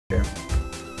here?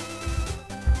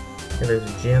 Hey, there's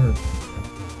a gym.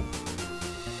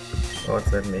 Oh,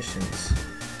 it's admissions.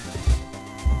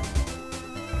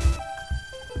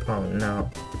 Oh no.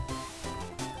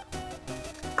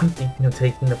 I'm thinking of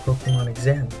taking the Pokemon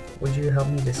exam. Would you help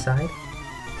me decide?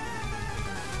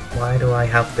 Why do I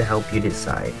have to help you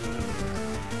decide?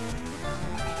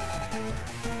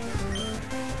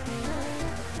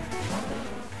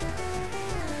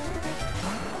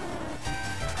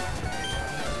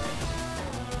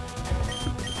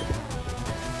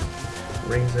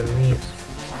 Razor leaf.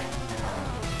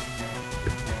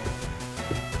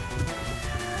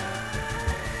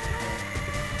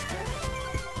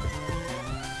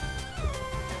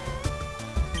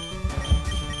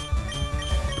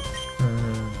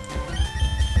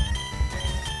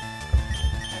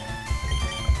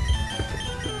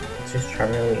 It's just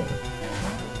Charmeleon.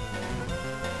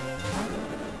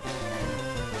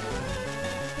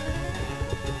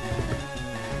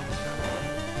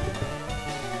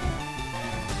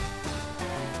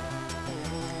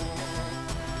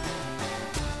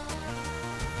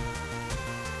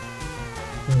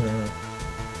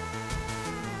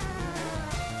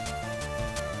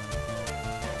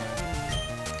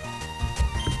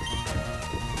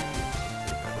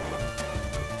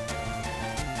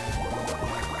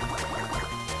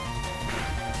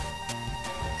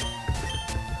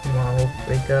 Come on,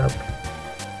 wake up.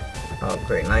 Oh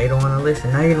great, now you don't want to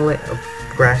listen. Now you're gonna let a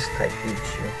grass type eat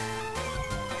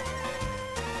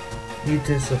you. You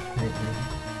disappoint me.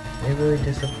 You really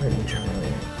disappoint me,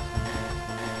 Charmeleon.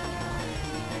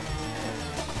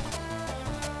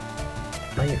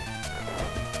 Now you...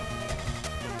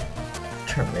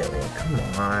 Charmeleon, come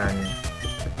on.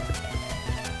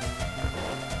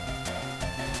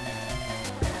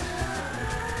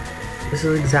 This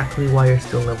is exactly why you're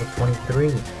still level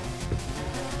 23.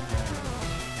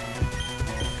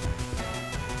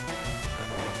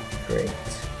 Great.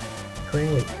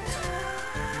 Great.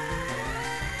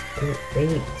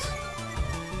 Great.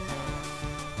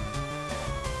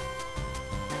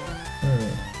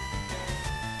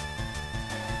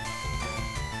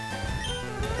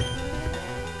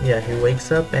 Yeah, he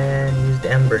wakes up and used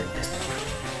Ember.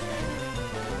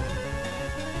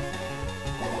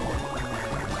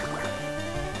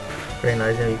 Great, now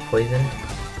he's gonna be poisoned.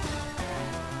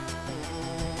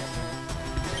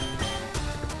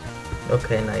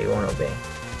 Okay, now you won't obey.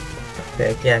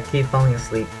 Okay, yeah, keep falling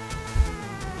asleep.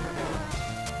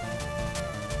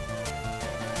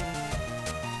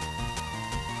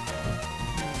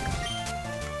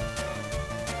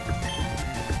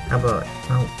 How about...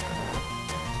 oh.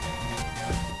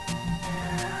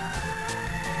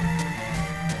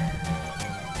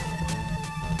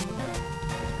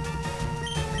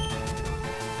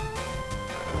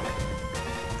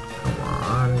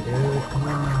 Dude, come on.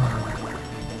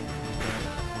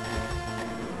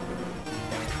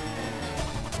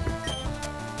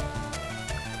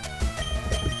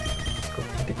 Let's go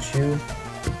Pikachu.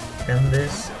 And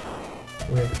this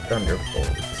with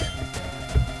Thunderbolt.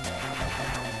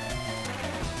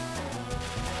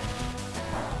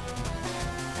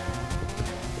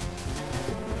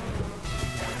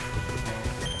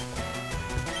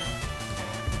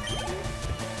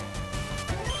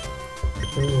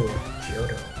 Ooh,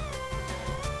 Johto.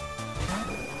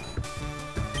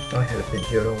 Oh, I had a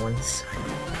Pidgeotto once.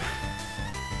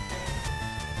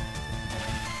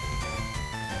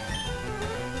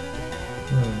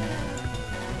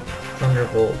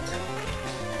 Thunderbolt.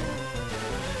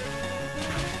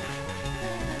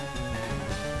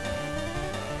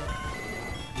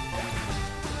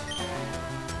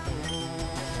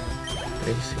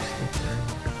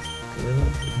 Blue?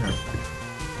 No.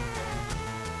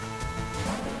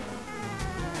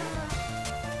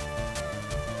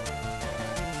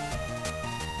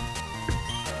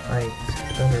 Light,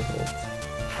 Thunderbolt.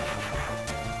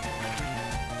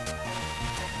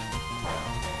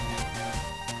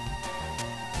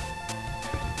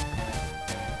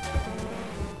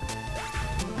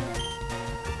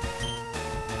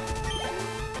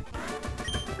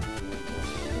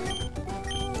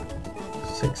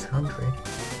 $600.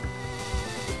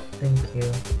 Thank you.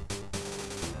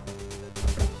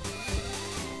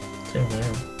 Same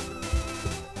here.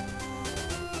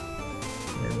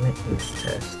 Admittance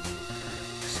test.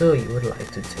 So you would like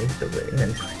to take the written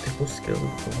and practical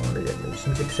skills for the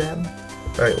admissions exam?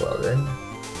 Very well then.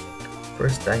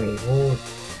 First time you hold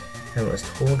and must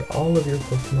hold all of your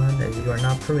Pokemon, as you are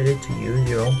not permitted to use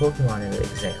your own Pokemon in the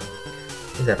exam.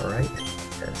 Is that alright?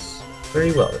 Yes.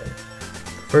 Very well then.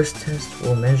 The first test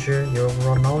will measure your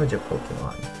overall knowledge of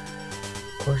Pokemon.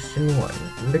 Question 1.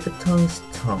 Lickitung's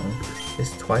tongue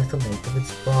is twice the length of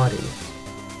its body.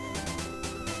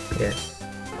 Yes.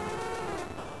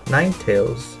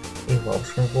 Ninetales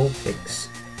evolves from Vulpix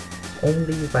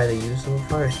only by the use of a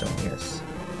Firestone, yes.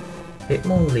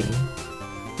 Hitmonlee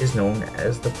is known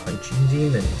as the Punching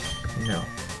Demon. No.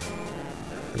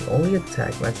 The only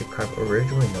attack Magikarp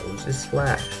originally knows is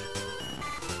Slash.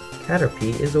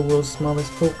 Caterpie is the world's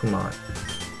smallest Pokemon.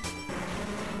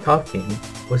 Coughing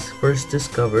was first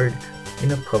discovered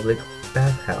in a public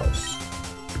bathhouse.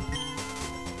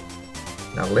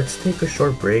 Now let's take a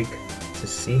short break to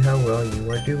see how well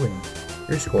you are doing.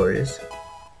 Your score is...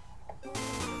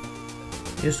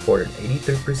 You scored an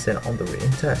 83% on the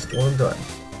written test. Well done.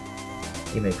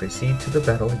 You may proceed to the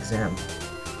battle exam.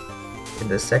 In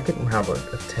the second round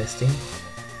of testing,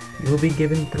 you will be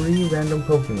given 3 random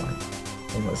Pokemon.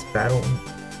 You must battle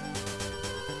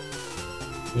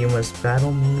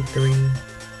me 3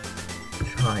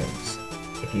 times.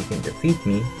 If you can defeat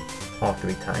me all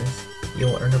 3 times, you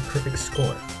will earn a perfect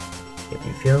score. If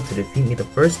you fail to defeat me the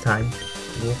first time,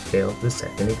 you will fail the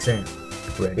second exam.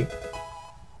 Ready?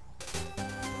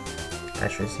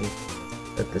 Ash received.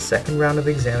 Let the second round of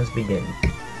exams begin.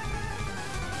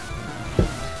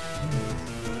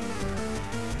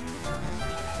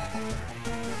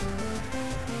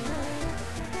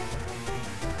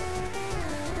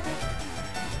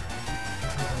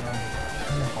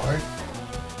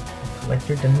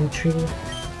 Collector Dimitri,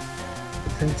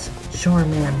 since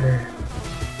Charmander,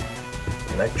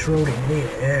 Electrode in the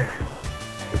air.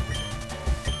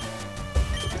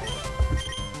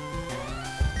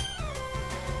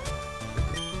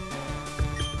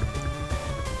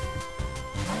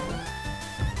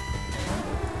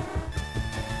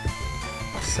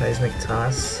 Seismic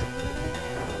Toss.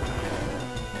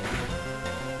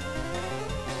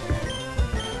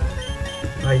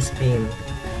 Ice Beam.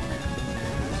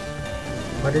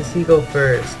 Why does he go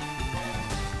first?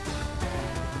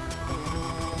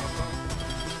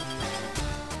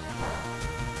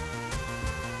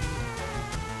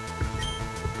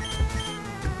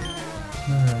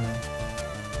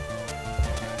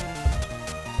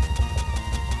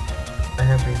 I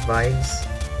have revives.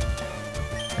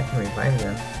 I can revive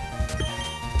them.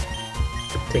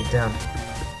 Take down.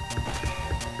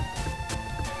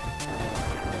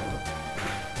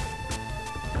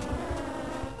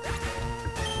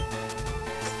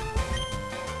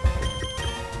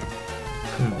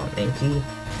 Come on, Enki.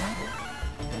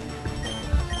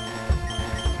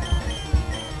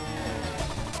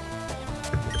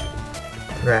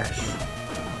 Thrash.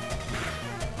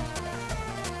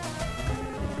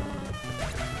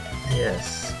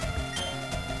 Yes.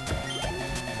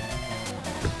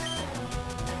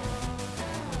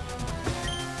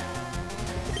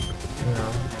 No.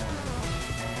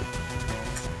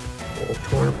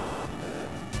 Voltorb.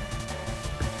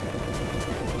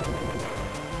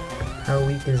 How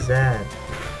weak is that?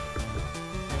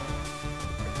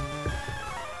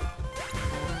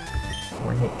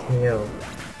 One hit KO.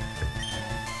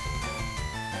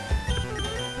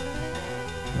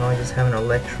 No, I just have an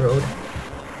Electrode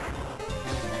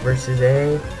versus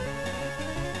a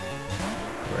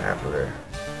Grappler.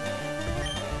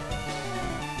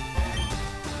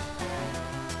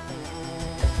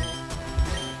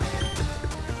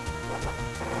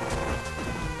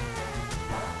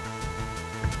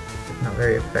 Not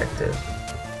very effective.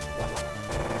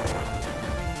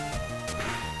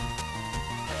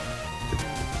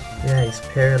 Yeah, he's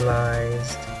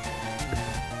paralyzed.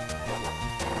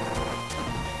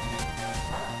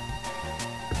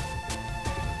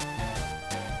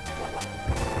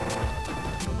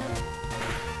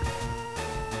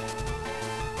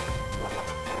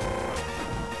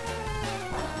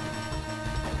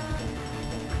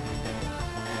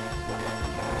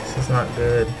 This is not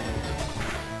good.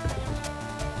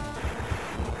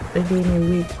 They gave me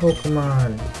weak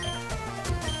Pokemon.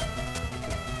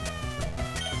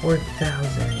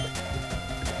 4,000.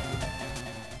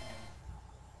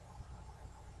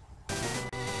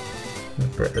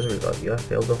 As a result, you have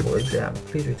failed the whole exam.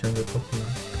 Please return the Pokemon.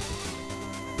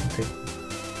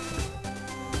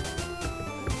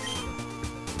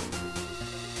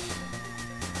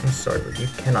 I'm sorry, but you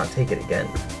cannot take it again.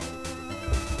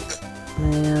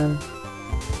 Man.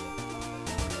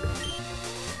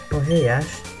 Oh hey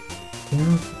Ash. You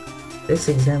know, this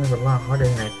exam is a lot harder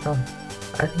than I thought.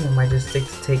 I think I might just stick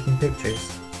to taking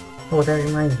pictures. Oh, that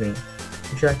reminds me.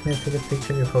 Would you like me to take a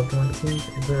picture of your Pokemon team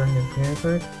and put it on your parent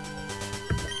card?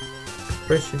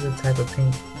 First, choose a type of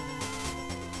paint.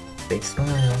 Big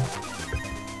smile.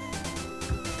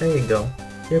 There you go.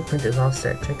 Your print is all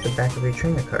set. Check the back of your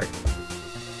trainer card.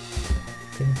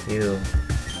 Thank you.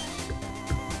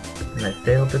 and I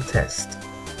failed the test.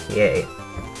 Yay.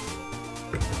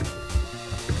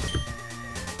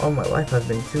 All my life I've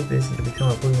been too busy to become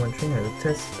a Pokemon trainer. The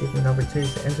test gave me an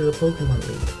opportunity to enter the Pokemon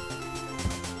League.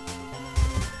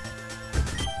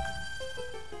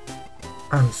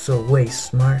 I'm so way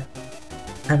smart.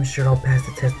 I'm sure I'll pass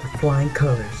the test with flying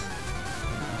colors.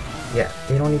 Yeah,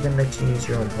 they don't even let you use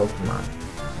your own Pokemon.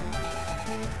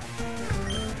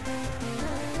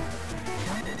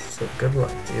 So good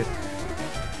luck, dude.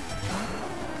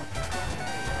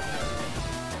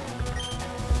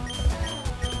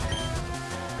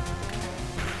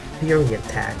 Fury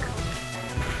attack.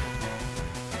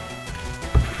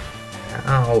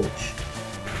 Ouch.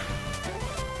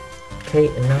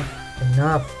 Okay,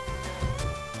 enough.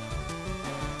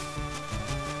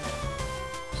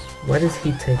 Why does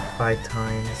he take 5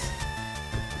 times?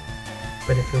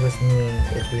 But if it was me,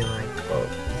 it'd be like, oh,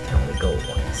 you can only go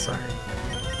once, sorry.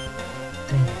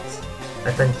 Dang it.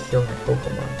 I thought he killed my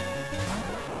Pokemon.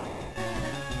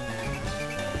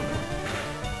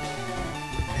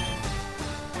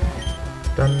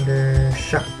 Thunder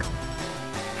Shock.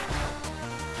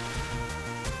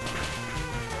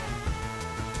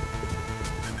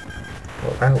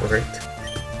 Well, that worked.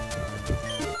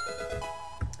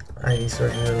 Ivysaur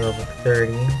to level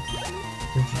 30.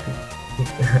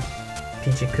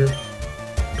 Pichiku.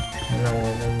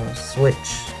 No,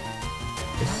 switch.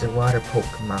 This is a water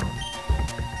Pokemon.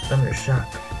 Thunder Shock.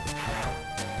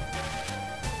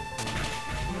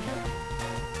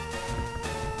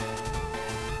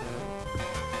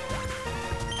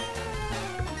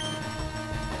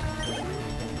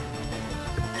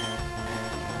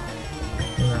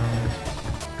 No.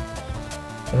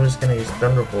 I'm just gonna use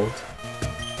Thunderbolt.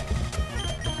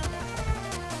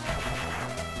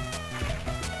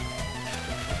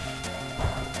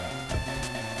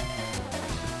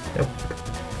 Nope.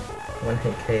 One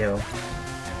hit KO.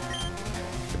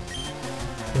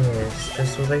 Yes,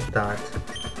 just what I thought.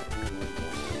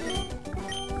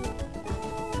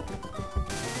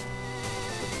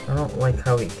 I don't like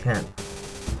how he can't.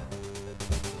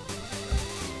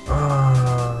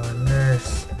 Ah,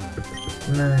 nurse.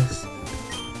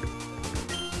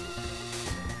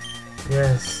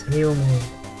 Yes, heal me.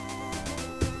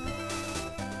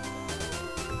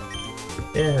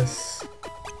 Yes.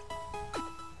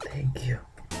 Thank you.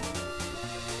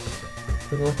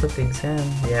 Good luck with the exam.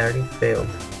 Yeah, I already failed.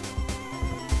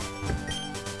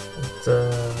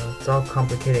 It's all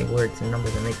complicated words and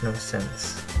numbers that make no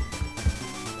sense.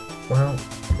 Well,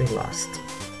 we lost.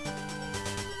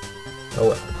 Oh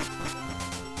well.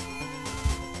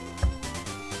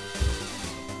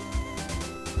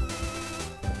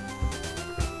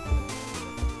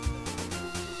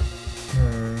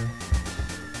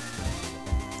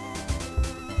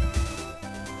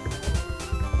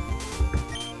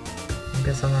 I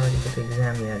guess I'm not ready for the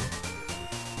exam yet.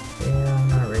 Yeah, I'm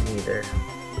not ready either.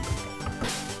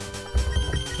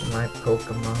 My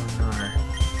Pokemon are...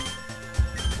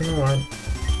 You know what?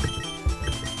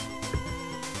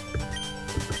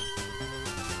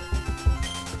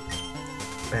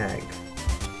 Bag.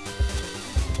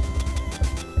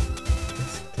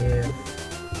 Let's give...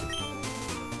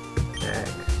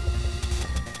 Bag.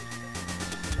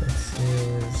 Let's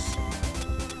use...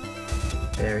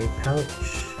 Berry Pouch.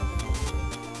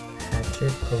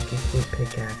 Hatchet, Pokefruit,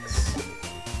 Pickaxe.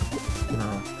 No,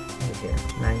 right here.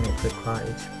 Magnet, Quick Claw,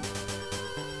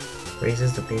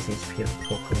 raises the base HP of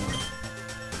Pokemon.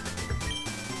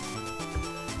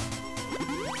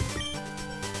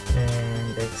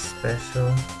 And X Special.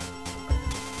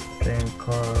 Drain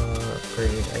Claw,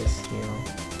 Upgrade, Ice Heal.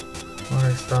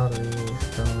 Water Stall, Leaf,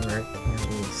 Stone, Red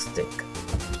Candy, Stick.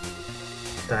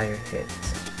 Dire Hit.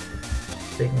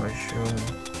 Big Mushroom.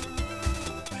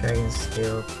 Dragon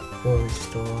Scale. Full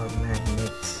Restore,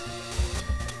 Magnet,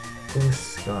 Boost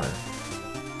Scarf.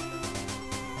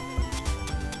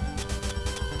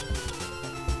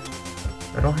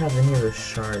 I don't have any of the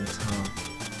shards, huh?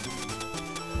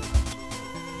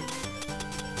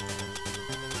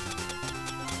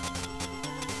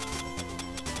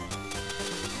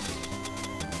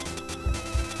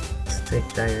 Stick,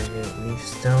 Dire Hit, Leaf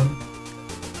Stone.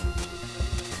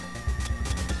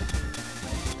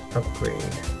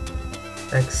 Upgrade.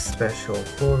 X Special,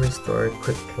 Full Restore,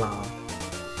 Quick Claw.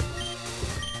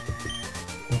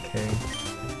 Okay.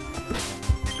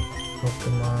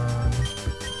 Pokemon.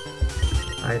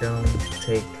 Item,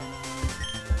 take.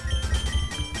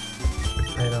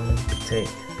 Item,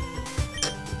 take.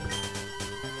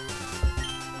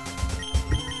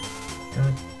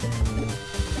 God damn it.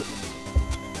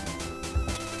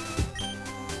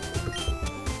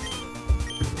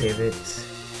 Give it.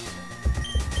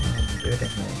 Good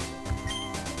ahead.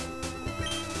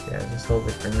 hold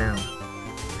it for now.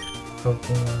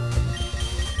 Pokemon.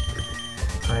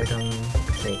 Item.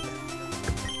 Take.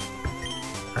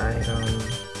 Item.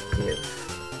 Give.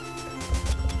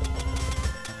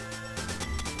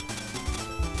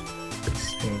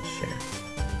 Exchange share.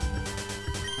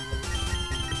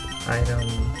 Item.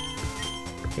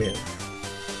 Give.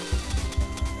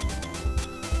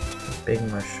 Big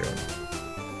mushroom.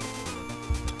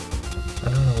 I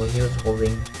don't know what he was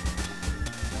holding.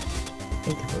 I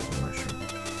think it was a mushroom.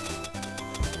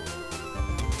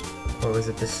 Or was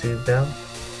it the soothe bell?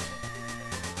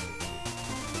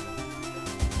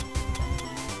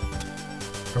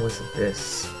 Or was it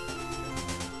this?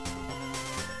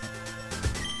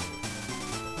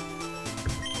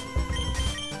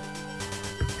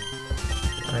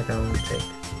 I don't take.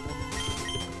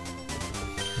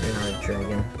 You're not a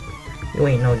dragon. You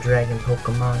ain't no dragon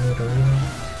Pokemon, literally.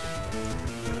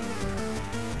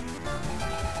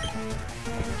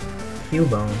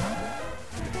 Cubone.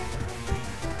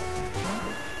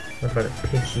 What about a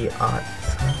Pidgeot?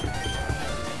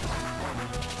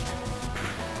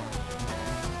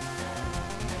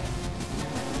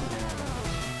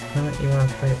 Huh? You wanna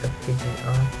fight a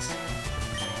Pidgeot?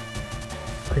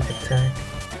 Quick attack.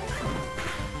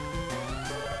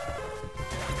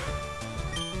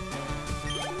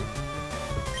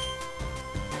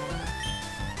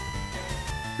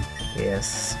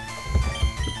 Yes.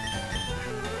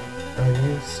 I'll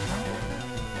use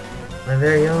my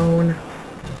very own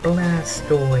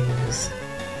Blastoise.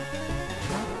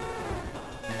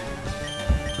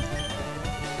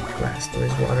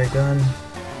 Blastoise water gun.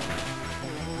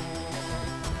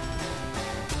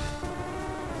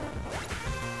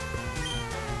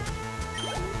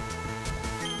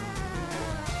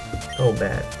 Go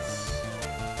bats.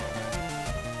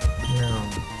 No.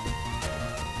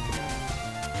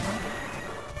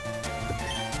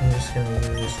 I'm just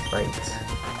gonna use Bite.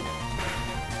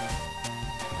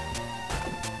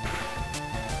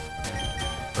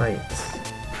 Bite.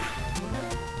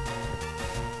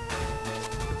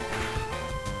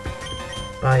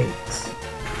 Bite.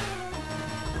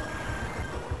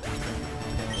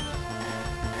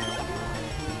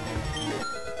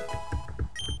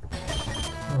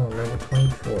 Oh, level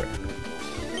 24.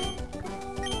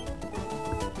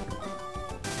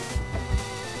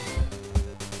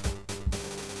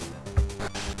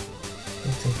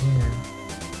 What's in here?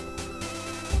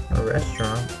 A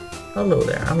restaurant. Hello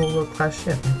there, I'm a world-class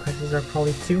chef. My prices are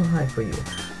probably too high for you.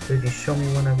 So if you show me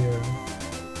one of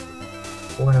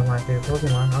my favorite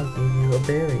Pokemon, I'll give you a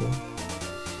berry.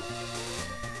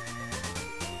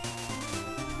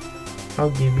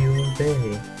 I'll give you a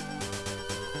berry.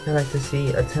 I'd like to see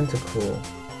a tentacle.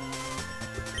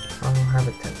 I don't have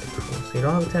a tentacle. So you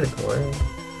don't have a tentacle, eh?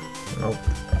 Nope,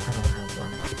 I don't have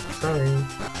one. Sorry.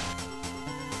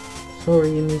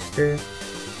 Sorry, mister.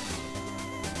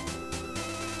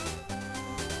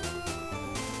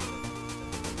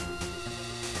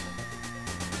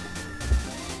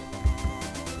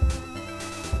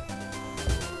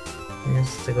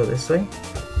 To go this way.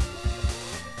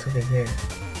 It's over here.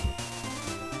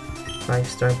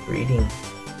 5-star breeding.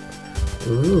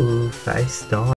 Ooh, 5 star.